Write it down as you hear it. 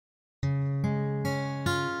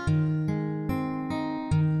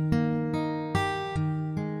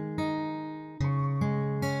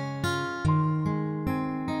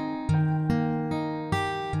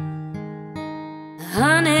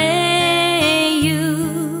Honey,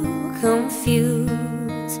 you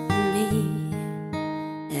confuse me.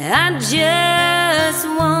 I just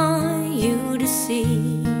want you to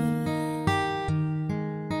see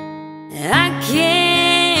I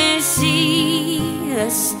can't see the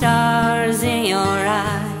stars in your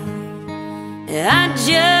eyes. I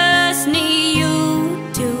just need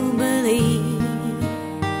you to believe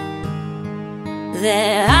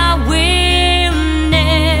that I will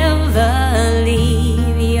never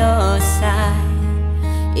leave your side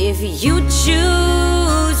if you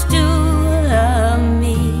choose to love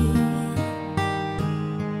me.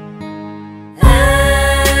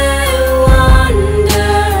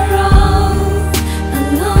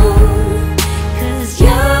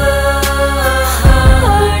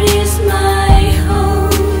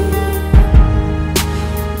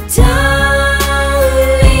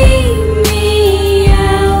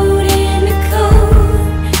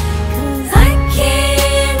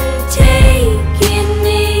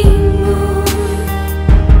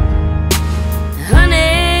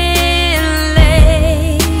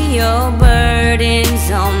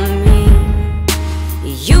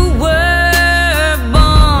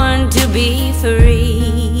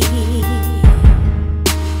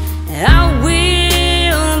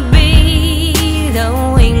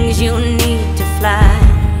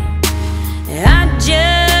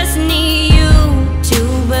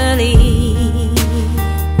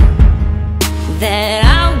 That I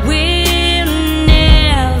will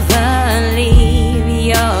never leave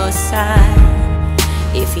your side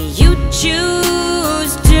if you choose